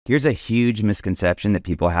Here's a huge misconception that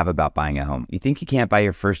people have about buying a home. You think you can't buy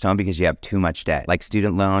your first home because you have too much debt, like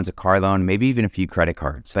student loans, a car loan, maybe even a few credit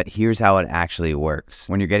cards. But here's how it actually works.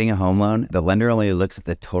 When you're getting a home loan, the lender only looks at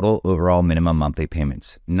the total overall minimum monthly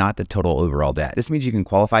payments, not the total overall debt. This means you can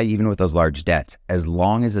qualify even with those large debts, as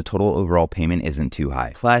long as the total overall payment isn't too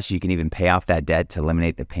high. Plus, you can even pay off that debt to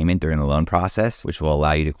eliminate the payment during the loan process, which will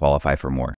allow you to qualify for more.